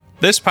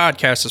This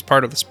podcast is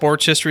part of the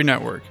Sports History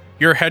Network,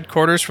 your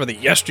headquarters for the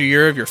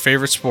yesteryear of your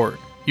favorite sport.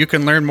 You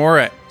can learn more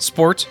at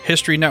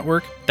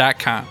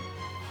sportshistorynetwork.com.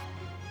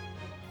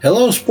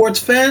 Hello, sports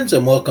fans,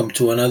 and welcome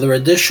to another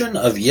edition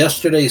of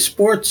Yesterday's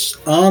Sports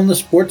on the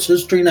Sports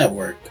History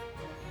Network.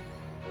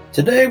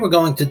 Today we're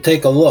going to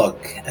take a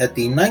look at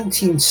the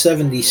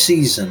 1970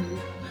 season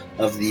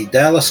of the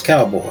Dallas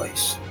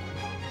Cowboys.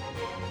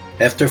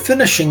 After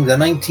finishing the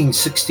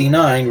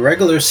 1969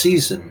 regular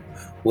season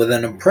with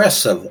an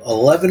impressive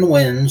 11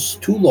 wins,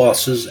 2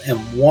 losses, and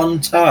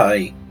 1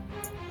 tie,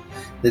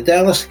 the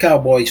Dallas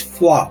Cowboys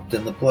flopped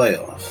in the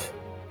playoff,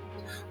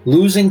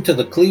 losing to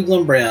the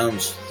Cleveland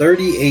Browns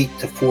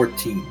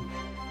 38-14.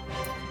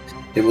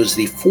 It was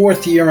the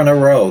 4th year in a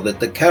row that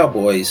the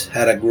Cowboys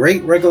had a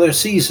great regular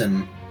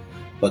season,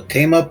 but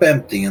came up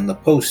empty in the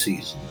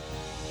postseason.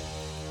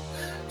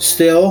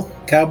 Still,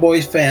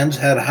 Cowboys fans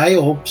had high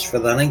hopes for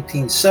the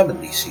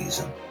 1970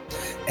 season,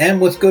 and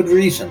with good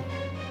reason.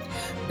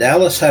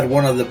 Dallas had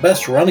one of the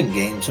best running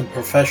games in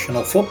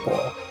professional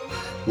football,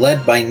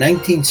 led by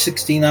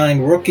 1969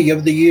 Rookie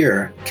of the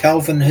Year,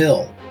 Calvin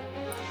Hill.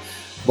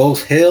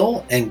 Both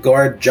Hill and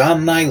guard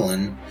John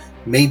Neyland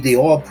made the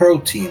All-Pro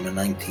team in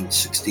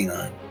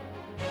 1969.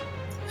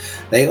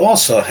 They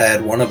also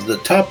had one of the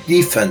top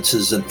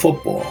defenses in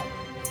football.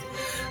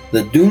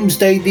 The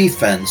Doomsday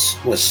defense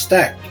was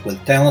stacked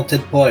with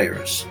talented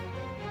players.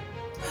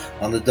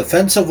 On the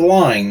defensive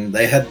line,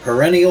 they had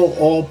perennial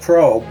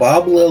All-Pro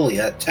Bob Lilly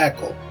at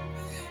tackle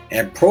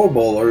and Pro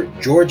Bowler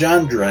George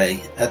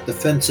Andre at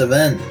defensive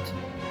end.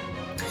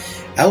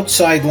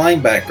 Outside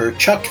linebacker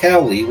Chuck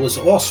Howley was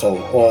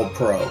also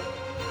All-Pro,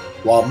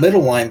 while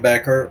middle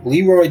linebacker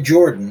Leroy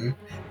Jordan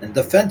and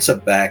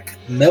defensive back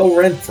Mel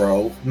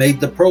Renfro made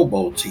the Pro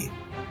Bowl team.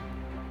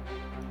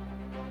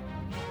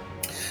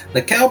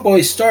 The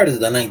Cowboys started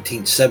the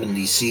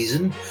 1970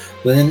 season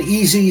with an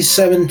easy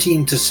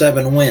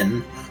 17-7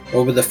 win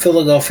over the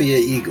Philadelphia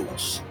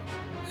Eagles.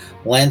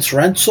 Lance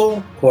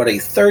Rentzel caught a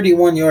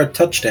 31-yard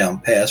touchdown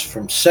pass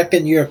from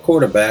second-year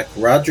quarterback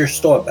Roger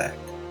Staubach,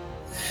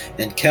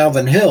 and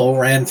Calvin Hill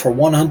ran for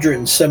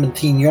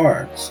 117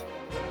 yards.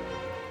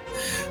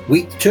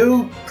 Week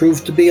 2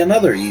 proved to be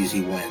another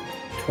easy win,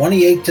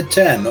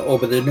 28-10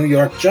 over the New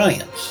York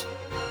Giants.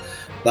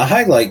 The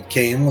highlight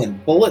came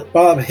when Bullet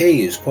Bob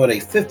Hayes caught a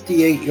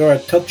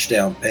 58-yard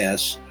touchdown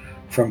pass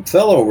from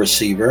fellow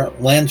receiver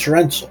Lance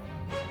Rentzel.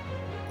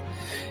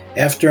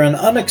 After an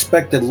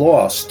unexpected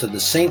loss to the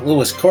St.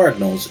 Louis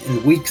Cardinals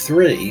in Week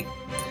 3,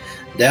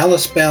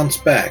 Dallas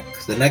bounced back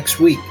the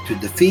next week to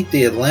defeat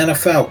the Atlanta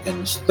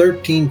Falcons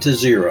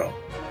 13-0.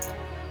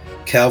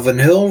 Calvin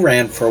Hill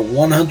ran for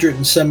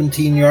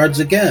 117 yards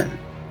again.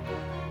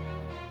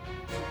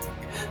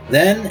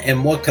 Then,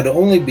 in what could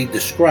only be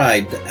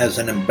described as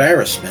an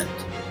embarrassment,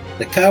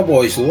 the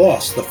Cowboys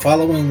lost the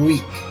following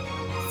week,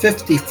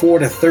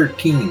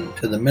 54-13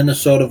 to the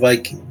Minnesota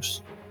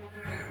Vikings.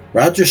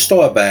 Roger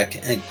Staubach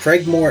and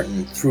Craig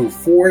Morton threw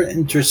 4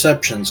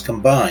 interceptions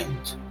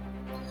combined,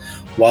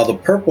 while the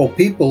Purple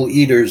People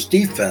Eaters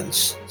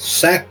defense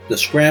sacked the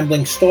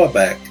scrambling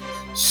Staubach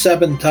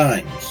 7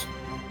 times.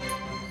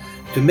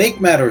 To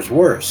make matters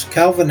worse,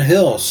 Calvin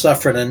Hill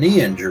suffered a knee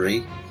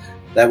injury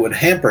that would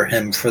hamper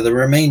him for the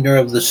remainder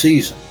of the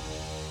season.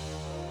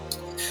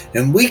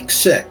 In Week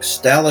 6,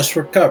 Dallas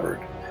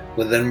recovered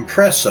with an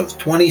impressive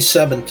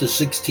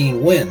 27-16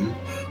 win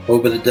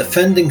over the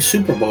defending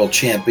Super Bowl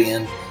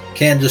champion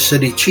Kansas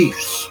City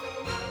Chiefs.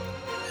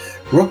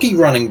 Rookie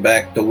running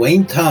back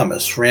Dwayne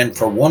Thomas ran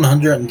for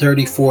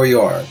 134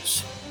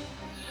 yards.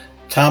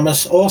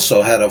 Thomas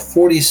also had a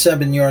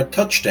 47-yard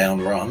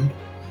touchdown run,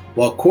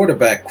 while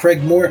quarterback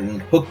Craig Morton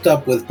hooked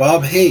up with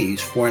Bob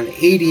Hayes for an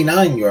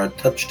 89-yard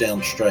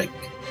touchdown strike.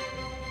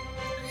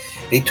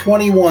 A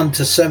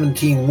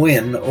 21-17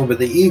 win over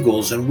the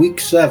Eagles in Week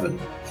 7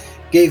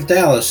 gave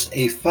Dallas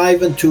a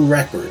 5-2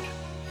 record,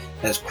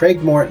 as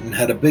Craig Morton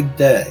had a big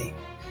day.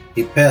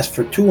 He passed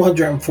for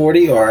 240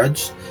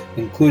 yards,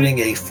 including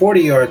a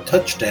 40-yard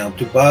touchdown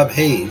to Bob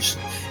Hayes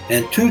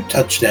and 2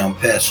 touchdown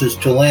passes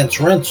to Lance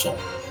Rentzel,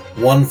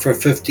 one for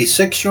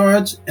 56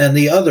 yards and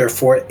the other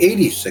for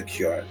 86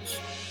 yards.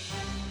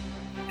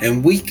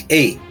 In Week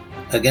 8,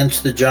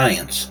 against the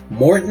Giants,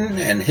 Morton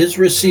and his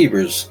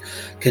receivers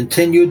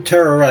continued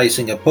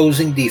terrorizing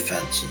opposing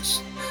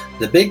defenses.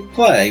 The big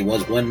play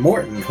was when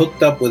Morton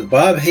hooked up with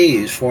Bob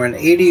Hayes for an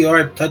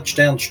 80-yard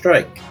touchdown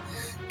strike,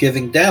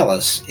 giving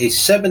Dallas a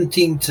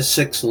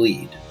 17-6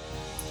 lead.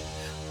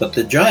 But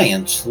the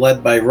Giants,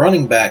 led by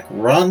running back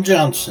Ron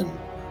Johnson,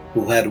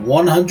 who had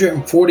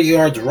 140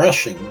 yards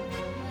rushing,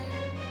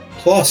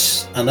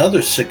 plus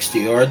another 60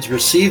 yards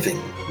receiving,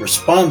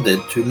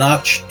 responded to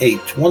notch a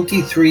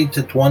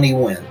 23-20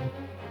 win.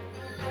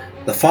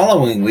 The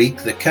following week,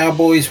 the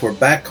Cowboys were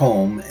back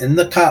home in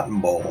the Cotton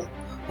Bowl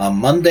on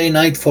Monday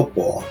Night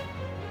Football.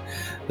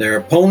 Their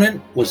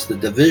opponent was the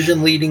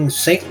division-leading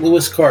St.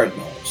 Louis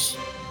Cardinals.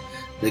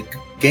 The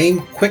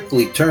game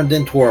quickly turned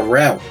into a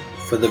rout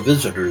for the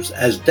visitors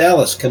as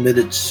Dallas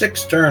committed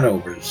 6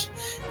 turnovers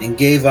and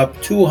gave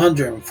up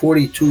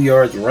 242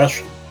 yards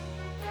rushing.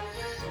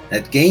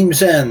 At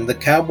game's end, the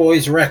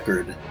Cowboys'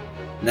 record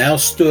now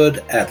stood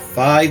at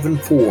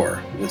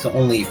 5-4 with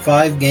only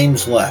 5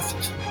 games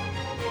left.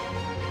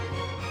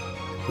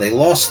 They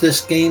lost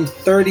this game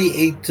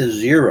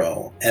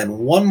 38-0, and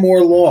one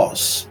more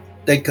loss,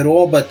 they could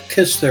all but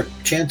kiss their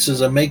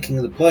chances of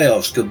making the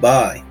playoffs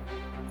goodbye.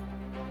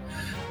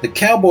 The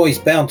Cowboys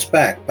bounced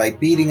back by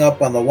beating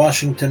up on the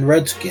Washington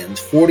Redskins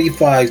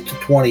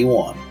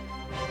 45-21.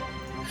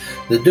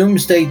 The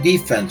Doomsday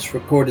defense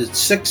recorded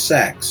 6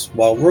 sacks,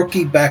 while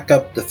rookie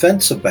backup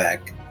defensive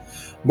back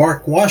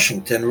Mark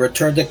Washington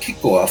returned a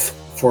kickoff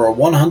for a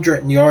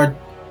 100-yard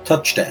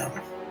touchdown.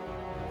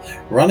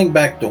 Running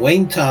back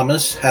Dwayne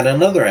Thomas had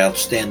another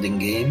outstanding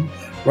game,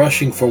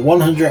 rushing for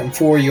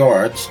 104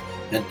 yards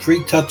and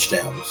 3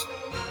 touchdowns,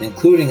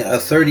 including a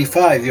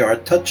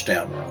 35-yard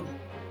touchdown run.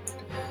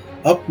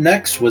 Up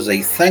next was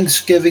a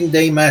Thanksgiving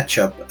Day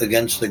matchup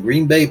against the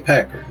Green Bay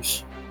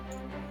Packers.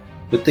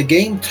 With the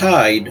game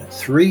tied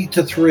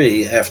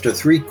 3-3 after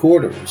 3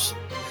 quarters,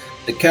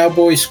 the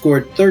Cowboys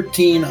scored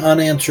 13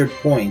 unanswered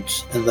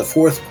points in the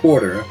fourth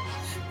quarter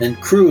and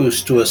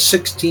cruised to a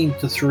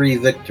 16-3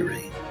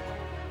 victory.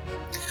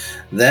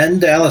 Then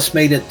Dallas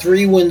made it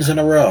 3 wins in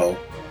a row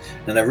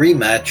and a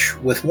rematch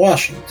with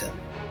Washington.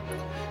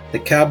 The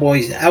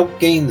Cowboys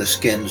outgained the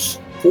Skins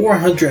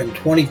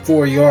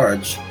 424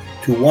 yards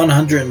to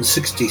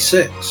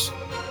 166,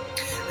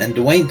 and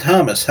Dwayne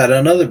Thomas had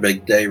another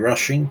big day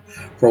rushing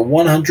for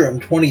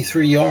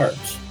 123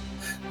 yards.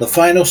 The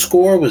final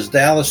score was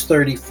Dallas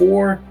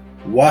 34,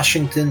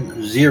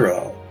 Washington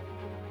 0.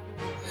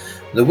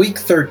 The Week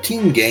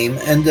 13 game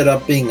ended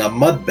up being a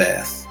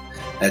mudbath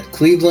at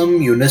Cleveland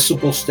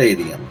Municipal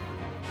Stadium.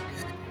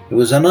 It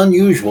was an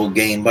unusual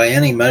game by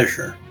any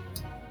measure.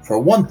 For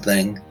one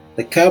thing,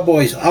 the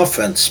Cowboys'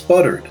 offense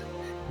sputtered,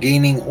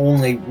 gaining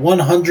only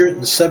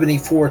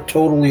 174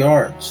 total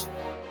yards.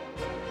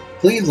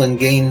 Cleveland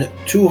gained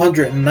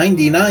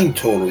 299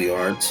 total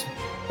yards,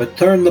 but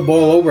turned the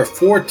ball over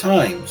 4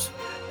 times,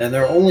 and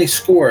their only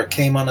score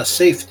came on a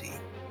safety.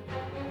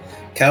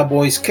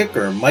 Cowboys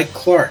kicker Mike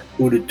Clark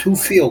booted 2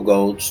 field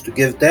goals to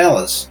give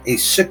Dallas a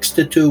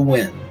 6-2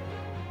 win.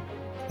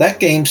 That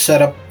game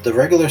set up the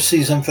regular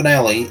season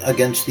finale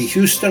against the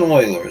Houston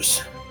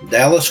Oilers.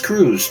 Dallas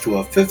cruised to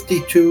a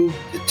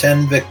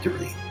 52-10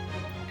 victory.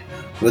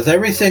 With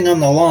everything on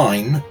the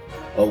line,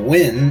 a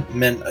win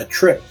meant a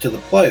trip to the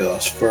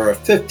playoffs for a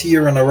 5th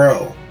year in a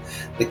row.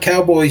 The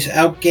Cowboys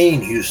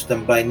outgained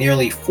Houston by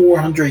nearly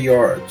 400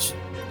 yards,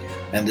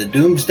 and the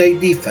Doomsday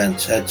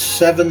defense had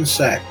 7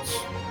 sacks.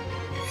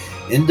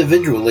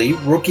 Individually,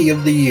 Rookie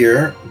of the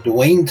Year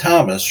Dwayne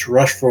Thomas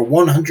rushed for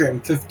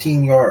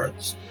 115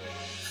 yards.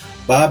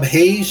 Bob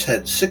Hayes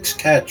had 6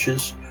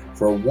 catches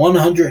for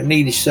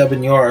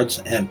 187 yards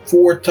and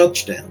 4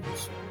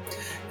 touchdowns.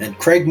 And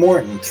Craig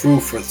Morton threw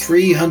for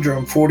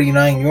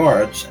 349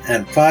 yards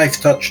and 5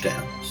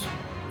 touchdowns.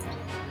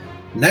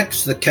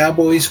 Next, the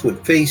Cowboys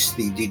would face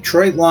the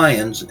Detroit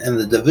Lions in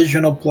the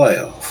divisional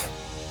playoff.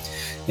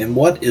 In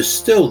what is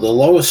still the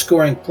lowest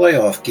scoring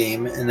playoff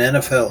game in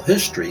NFL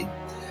history,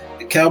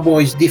 the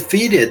Cowboys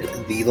defeated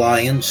the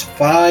Lions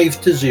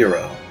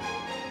 5-0.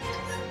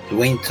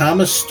 Dwayne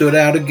Thomas stood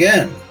out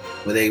again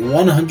with a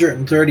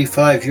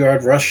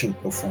 135-yard rushing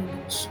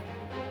performance.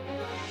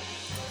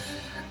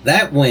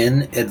 That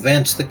win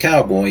advanced the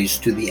Cowboys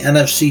to the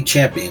NFC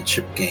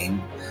Championship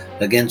game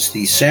against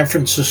the San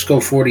Francisco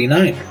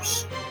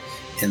 49ers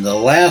in the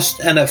last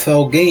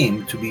NFL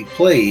game to be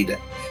played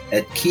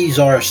at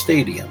Kezar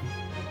Stadium.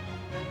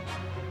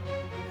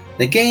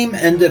 The game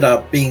ended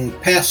up being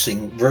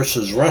passing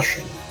versus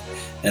rushing,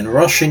 and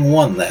rushing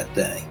won that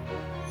day.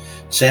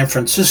 San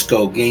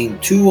Francisco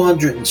gained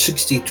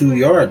 262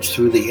 yards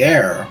through the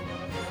air,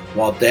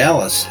 while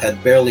Dallas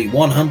had barely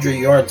 100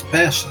 yards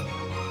passing.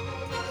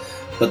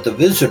 But the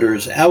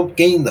visitors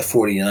outgained the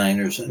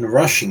 49ers in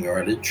rushing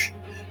yardage,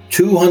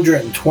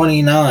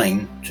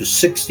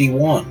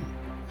 229-61,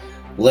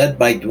 led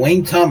by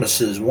Dwayne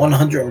Thomas's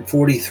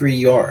 143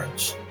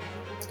 yards.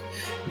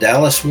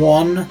 Dallas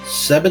won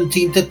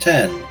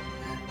 17-10,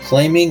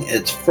 claiming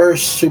its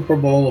first Super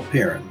Bowl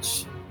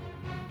appearance.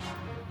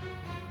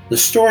 The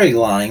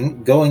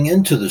storyline going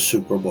into the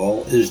Super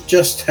Bowl is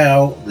just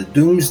how the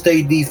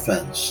Doomsday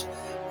defense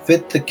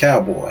fit the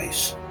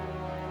Cowboys.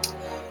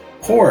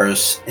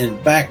 Porous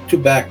in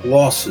back-to-back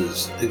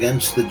losses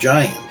against the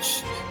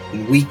Giants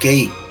in Week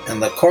 8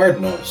 and the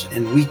Cardinals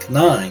in Week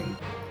 9,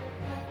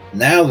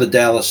 now the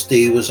Dallas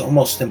D was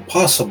almost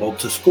impossible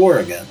to score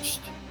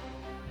against.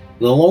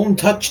 The lone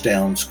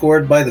touchdown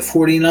scored by the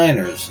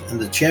 49ers in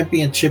the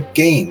championship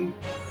game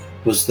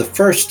was the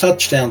first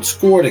touchdown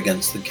scored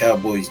against the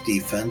Cowboys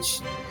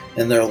defense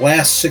in their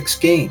last 6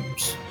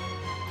 games.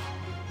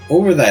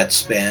 Over that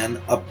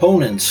span,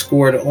 opponents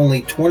scored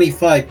only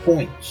 25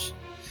 points,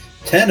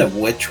 10 of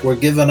which were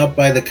given up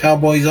by the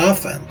Cowboys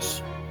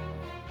offense.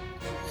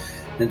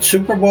 In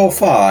Super Bowl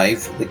V,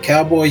 the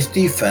Cowboys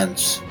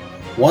defense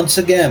once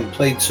again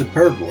played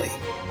superbly,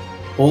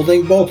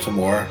 holding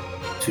Baltimore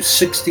to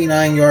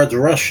 69 yards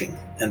rushing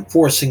and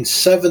forcing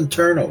 7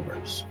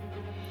 turnovers.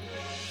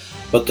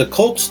 But the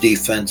Colts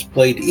defense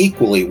played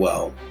equally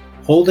well,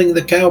 holding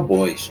the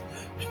Cowboys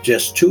to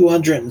just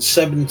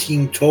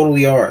 217 total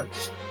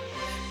yards,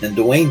 and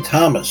Dwayne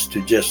Thomas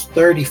to just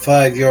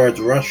 35 yards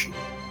rushing.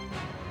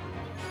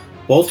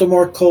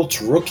 Baltimore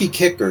Colts rookie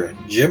kicker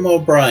Jim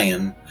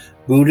O'Brien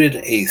booted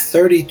a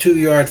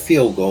 32-yard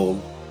field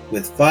goal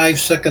with 5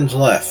 seconds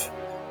left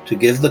to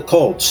give the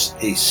Colts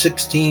a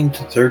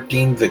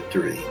 16-13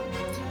 victory,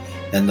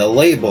 and the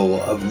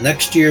label of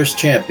next year's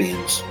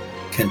champions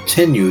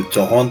continued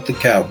to haunt the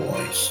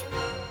Cowboys.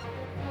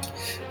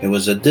 It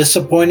was a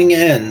disappointing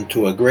end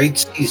to a great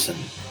season,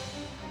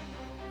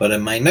 but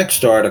in my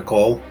next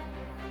article,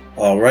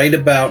 I'll write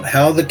about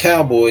how the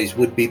Cowboys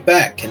would be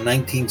back in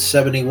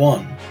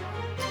 1971.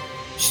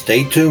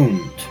 Stay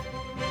tuned.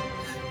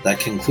 That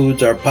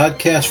concludes our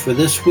podcast for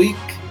this week.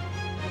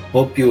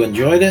 Hope you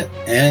enjoyed it,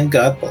 and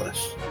God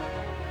bless.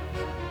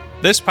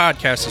 This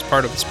podcast is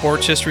part of the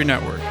Sports History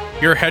Network,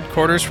 your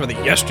headquarters for the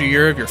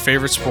yesteryear of your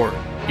favorite sport.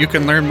 You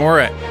can learn more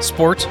at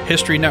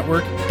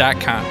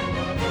sportshistorynetwork.com.